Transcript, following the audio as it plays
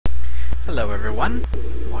Hello everyone,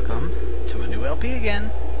 welcome to a new LP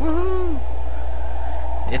again. Woohoo!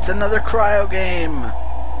 It's another Cryo game!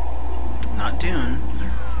 Not Dune,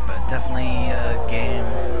 but definitely a game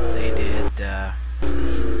they did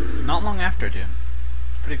not long after Dune.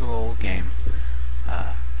 Pretty cool game.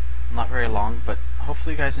 Not very long, but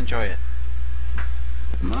hopefully you guys enjoy it.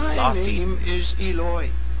 My name is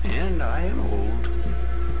Eloy, and I am old.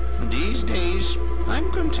 These days,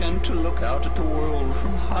 I'm content to look out at the world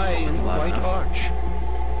from high in the White Arch.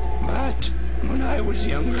 But when I was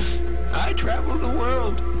younger, I traveled the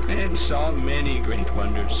world and saw many great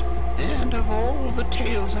wonders. And of all the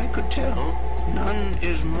tales I could tell, none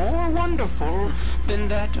is more wonderful than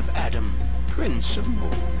that of Adam, Prince of Mo.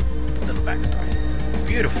 Little backstory.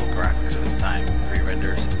 Beautiful graphics for the time,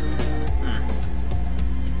 pre-renders.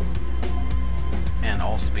 And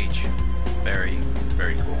all speech. Very,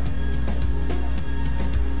 very cool.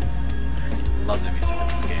 Love the music in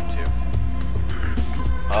this game too.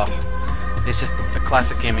 Oh, it's just a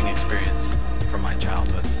classic gaming experience from my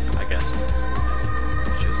childhood, I guess.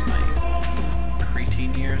 Which was my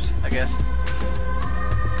pre-teen years, I guess.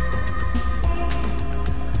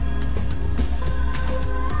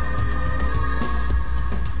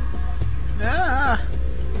 Ah!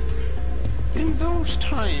 In those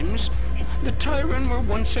times, the Tyrant were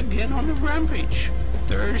once again on a rampage,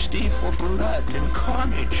 thirsty for blood and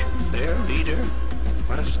carnage. Their leader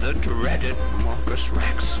was the dreaded Marcus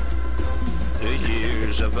Rex. The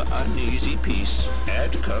years of uneasy peace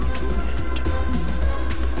had come to an end.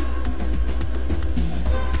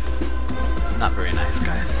 Not very nice,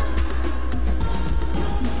 guys.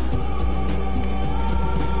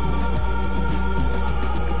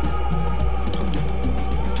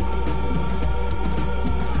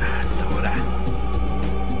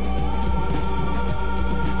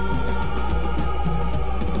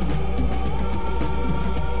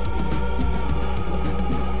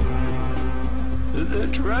 The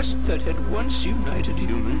trust that had once united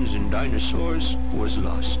humans and dinosaurs was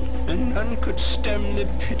lost, and none could stem the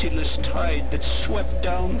pitiless tide that swept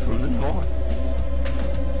down from the north.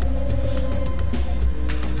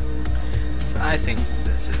 I think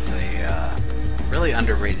this is a really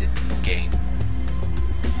underrated game.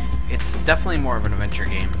 It's definitely more of an adventure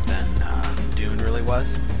game than Dune really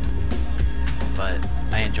was, but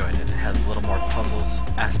I enjoyed it. It has a little more puzzles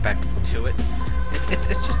aspect to it. It's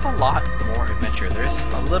just a lot more adventure. There's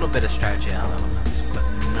a little bit of strategy elements, but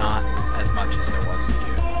not as much as there was in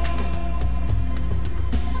Dune.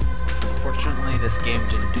 Unfortunately, this game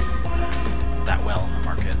didn't do that well in the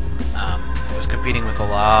market. It was competing with a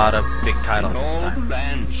lot of big titles at the time. In all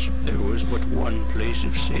lands, there was but one place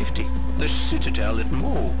of safety, the citadel at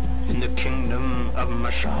Mo, in the kingdom of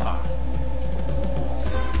Mashar.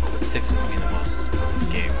 What sticks with me the most with this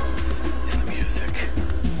game is the music.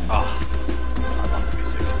 Oh.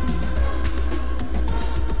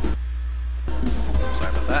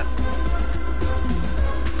 That.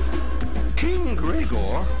 King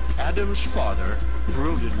Gregor, Adam's father,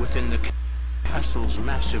 brooded within the castle's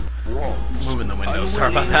massive walls. Moving the window,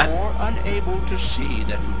 sorry about that. Or unable to see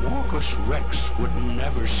that Marcus Rex would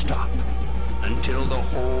never stop until the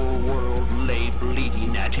whole world lay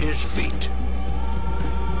bleeding at his feet.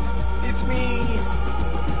 It's me!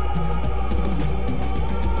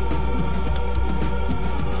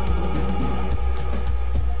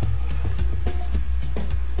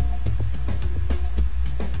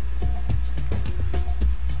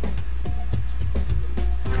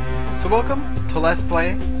 So welcome to Let's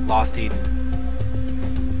Play Lost Eden.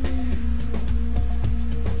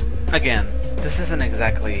 Again, this isn't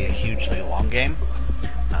exactly a hugely long game.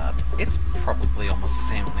 It's probably almost the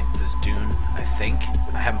same length as Dune, I think.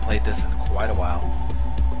 I haven't played this in quite a while,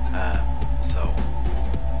 so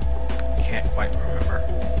can't quite remember.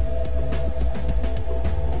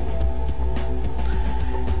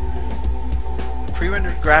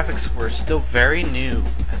 Pre-rendered graphics were still very new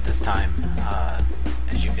at this time.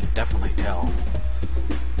 As you can definitely tell,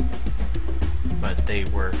 but they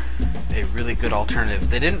were a really good alternative.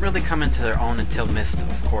 They didn't really come into their own until Myst,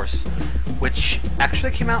 of course, which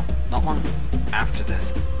actually came out not long after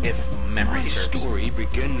this, if memory serves. My story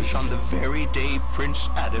begins on the very day Prince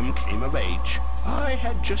Adam came of age. I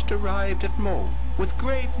had just arrived at Mo with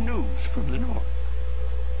grave news from the north.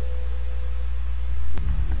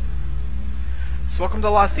 So welcome to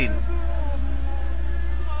Lost Eden.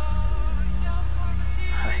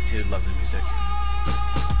 I do love the music.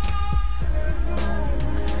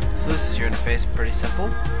 So this is your interface, pretty simple.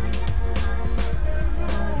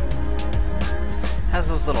 Has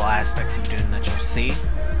those little aspects of Dune that you'll see.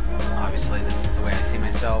 Obviously this is the way I see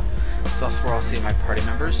myself. It's also where I'll see my party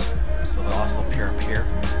members, so they'll also appear up here.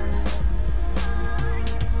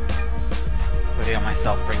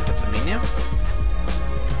 itself brings up the menu.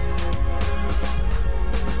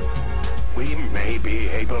 We may be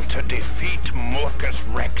able to defeat Morcus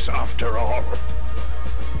Rex after all.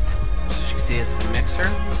 So as you can see, it's the mixer.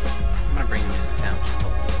 I'm gonna bring the music down just a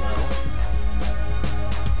little.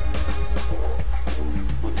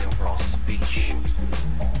 Want the overall speech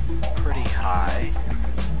pretty high.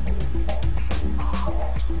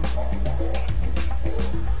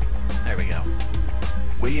 There we go.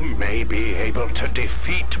 We may be able to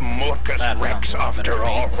defeat Morcus Rex after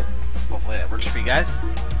all. Hopefully that works for you guys.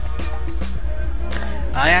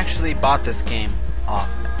 I actually bought this game off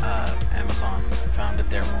Amazon. Found it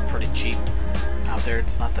there pretty cheap out there.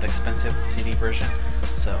 It's not that expensive, the CD version.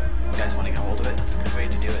 So if you guys want to get a hold of it, that's a good way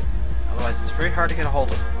to do it. Otherwise, it's very hard to get a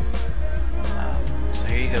hold of. So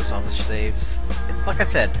here you go, all the saves. It's like I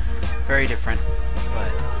said, very different,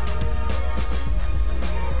 but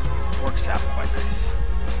works out quite nice.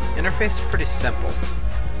 Interface is pretty simple.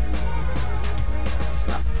 It's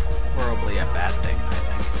not horribly a bad thing, I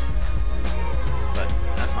think. But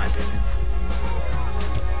that's my opinion.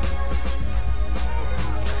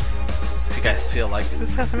 If you guys feel like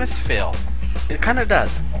this has a missed feel, it kind of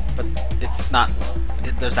does, but it's not.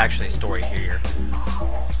 There's actually a story here.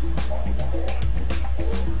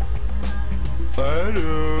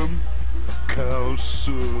 Adam,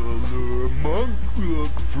 Counselor Monk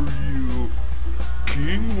look for you.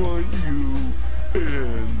 King want you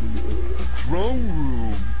in the throne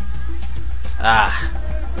room. Ah,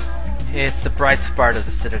 it's the bright spark of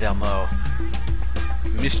the Citadel Mo,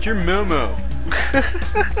 Mr. Momo.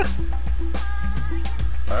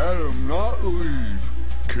 Adam, not leave.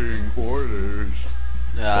 King orders.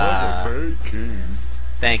 Very king.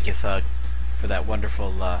 Thank you, Thug, for that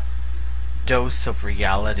wonderful dose of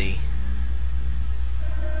reality.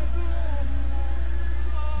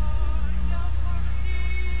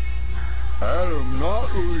 Adam,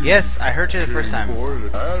 not leave. Yes, I heard you the King first time. Order.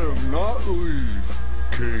 Adam, not leave.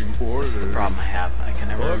 King orders. This is the problem I have. I can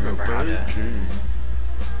never remember how to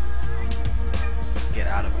get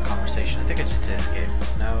out of a conversation. I think I just did escape.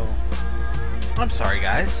 No. I'm sorry,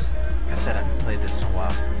 guys. Like I said, I haven't played this in a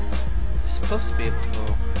while. You're supposed to be able to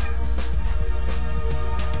go.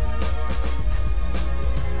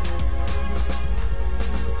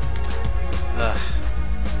 Ugh.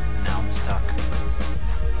 Now I'm stuck.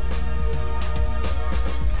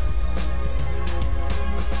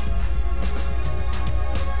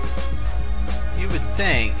 You would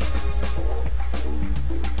think.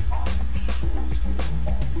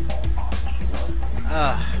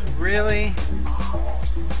 Really?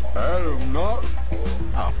 Adam, not.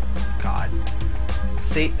 Oh, God.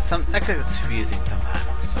 See, that gets confusing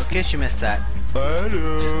sometimes. So in case you missed that,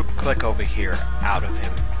 Adam. just click over here, out of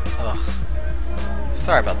him. Ugh.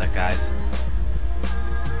 Sorry about that, guys.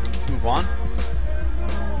 Let's move on.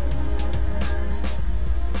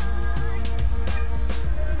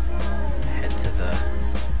 Head to the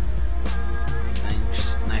thing,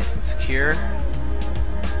 just nice and secure.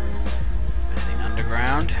 Heading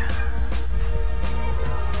underground.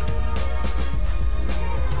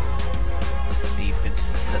 Deep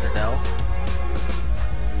into the Citadel.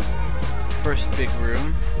 First big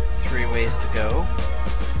room. 3 ways to go.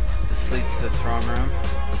 This leads to the throne room.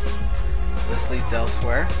 This leads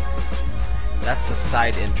elsewhere. That's the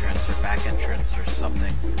side entrance or back entrance or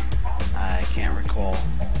something. I can't recall.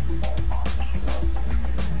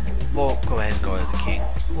 We'll go ahead and go to the king.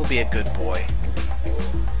 We'll be a good boy.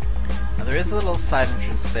 Now there is a little side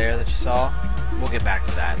entrance there that you saw. We'll get back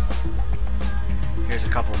to that. Here's a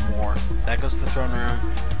couple more. That goes to the throne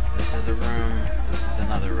room. This is a room. This is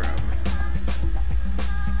another room.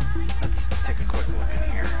 Let's take a quick look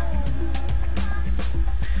in here.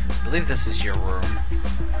 I believe this is your room,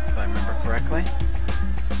 if I remember correctly.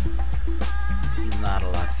 There's not a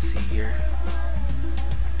lot to see here.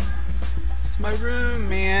 It's my room,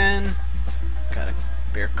 man. Got a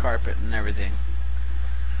bare carpet and everything.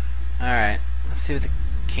 Alright, let's see what the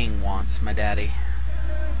king wants, my daddy.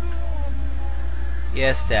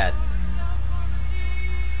 Yes, Dad.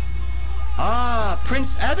 Ah,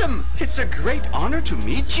 Prince Adam, it's a great honor to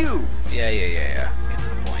meet you. Yeah. Get to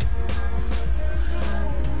the point.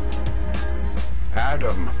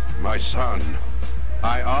 Adam, my son,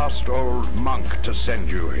 I asked old Monk to send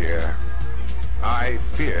you here. I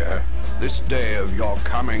fear this day of your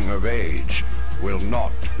coming of age will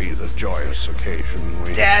not be the joyous occasion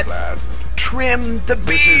we Dad, planned. Trim the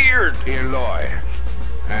beard! This is Eloy,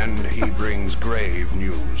 and he brings grave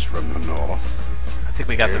news from the north. I think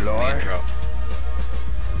we got the Eloy? intro.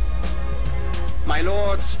 My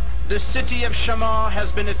lords, The city of Shamar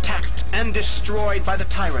has been attacked and destroyed by the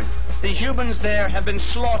tyrant. The humans there have been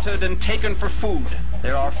slaughtered and taken for food.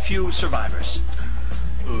 There are few survivors.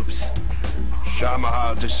 Oops.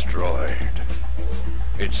 Shamar destroyed.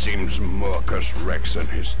 It seems Murkus Rex and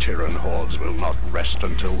his Tyrann hordes will not rest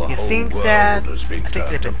until the whole world has been I think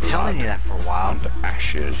they've been telling you that for a while. And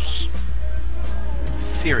ashes.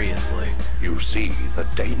 Seriously. You see the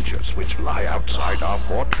dangers which lie outside our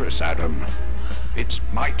fortress, Adam. Its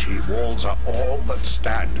mighty walls are all that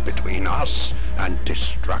stand between us and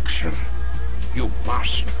destruction. You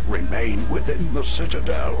must remain within the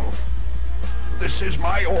citadel. This is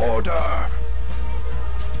my order.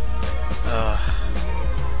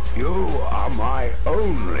 You are my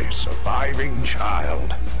only surviving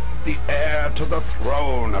child, the heir to the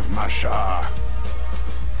throne of Mashar.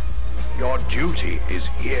 Your duty is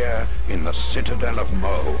here in the citadel of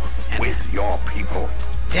Mo, with your people.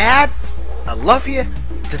 Dad, I love you.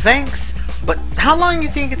 Thanks. But how long do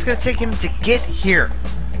you think it's going to take him to get here?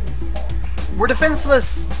 We're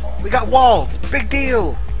defenseless. We got walls. Big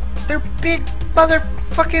deal. They're big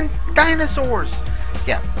motherfucking dinosaurs.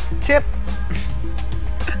 Yeah. Tip.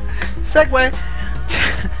 Segue.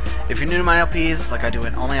 If you're new to my LPs, like I do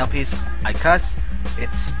in only LPs, I cuss.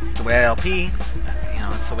 It's the way I LP. You know,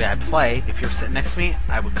 it's the way I play. If you're sitting next to me,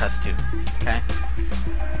 I would cuss too. Okay?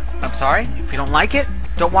 I'm sorry. If you don't like it,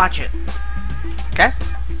 don't watch it. Okay?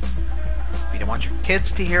 If you don't want your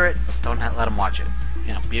kids to hear it, don't let them watch it.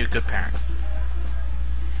 You know, be a good parent.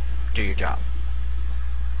 Do your job.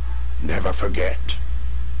 Never forget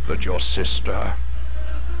that your sister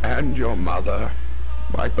and your mother,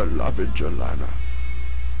 my beloved Jolanna,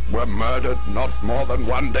 were murdered not more than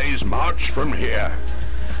 1 day's march from here.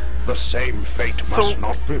 The same fate must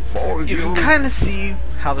not befall you. You can kind of see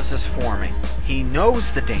how this is forming. He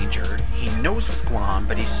knows the danger, he knows what's going on,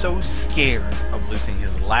 but he's so scared of losing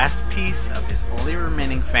his last piece of his only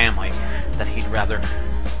remaining family that he'd rather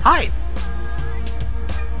hide.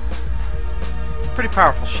 Pretty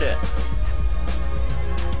powerful shit.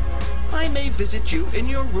 I may visit you in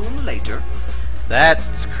your room later.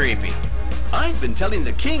 That's creepy. I've been telling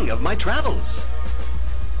the king of my travels.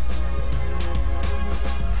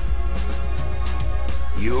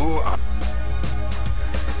 You are...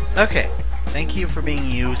 Okay, thank you for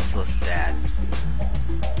being useless, Dad.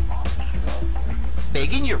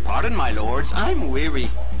 Begging your pardon, my lords, I'm weary.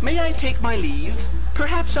 May I take my leave?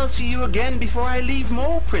 Perhaps I'll see you again before I leave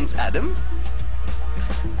Mo, Prince Adam.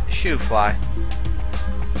 Shoo fly.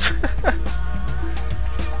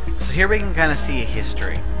 So here we can kind of see a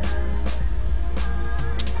history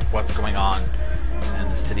of what's going on in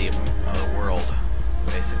the city of the world,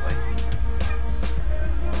 basically.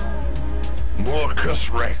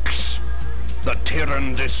 Murkus Rex, the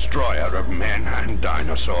Tyrann destroyer of men and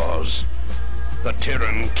dinosaurs. The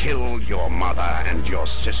Tyrann killed your mother and your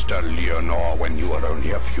sister Leonore when you were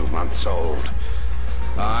only a few months old.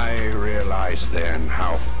 I realized then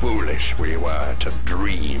how foolish we were to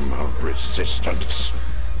dream of resistance.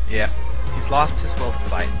 Yeah, he's lost his will to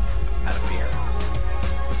fight out of fear.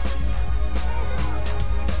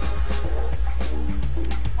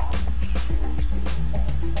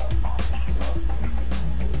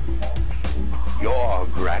 Your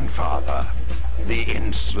grandfather, the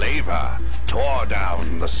enslaver, tore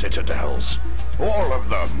down the citadels. All of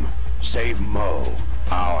them, save Mo,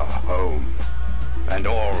 our home. And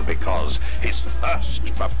all because his thirst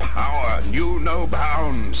for power knew no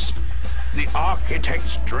bounds. The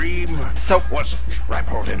architect's dream was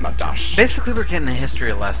trampled in the dust. Basically, we're getting a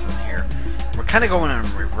history lesson here. We're kind of going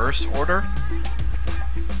in reverse order.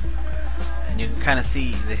 And you can kind of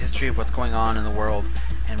see the history of what's going on in the world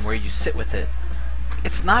and where you sit with it.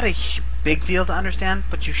 It's not a big deal to understand,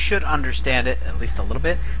 but you should understand it at least a little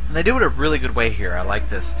bit. And they do it a really good way here. I like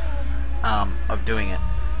this of doing it.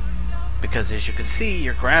 Because as you can see,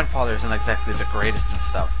 your grandfather isn't exactly the greatest and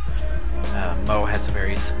stuff. Mo has a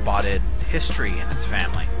very spotted history in its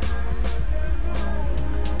family.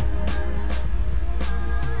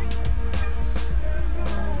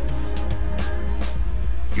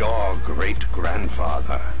 Your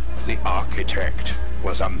great-grandfather, the architect,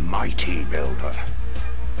 was a mighty builder.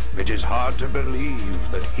 It is hard to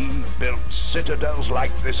believe that he built citadels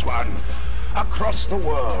like this one across the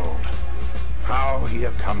world. How he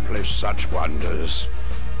accomplished such wonders,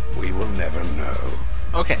 we will never know.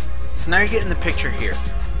 Okay, so now you're getting the picture here.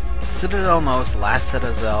 Citadel Mo is the last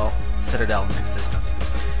citadel in existence.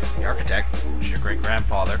 The architect, which is your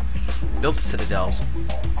great-grandfather, built the citadels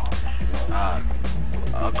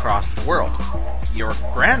across the world. Your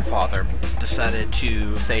grandfather decided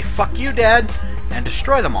to say, "Fuck you, Dad," and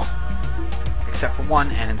destroy them all. Except for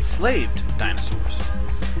one, and enslaved dinosaurs.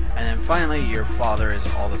 And then finally, your father is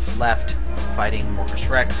all that's left, fighting Morcus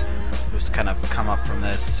Rex, who's kind of come up from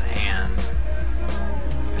this and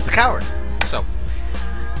is a coward. So,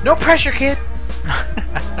 no pressure, kid!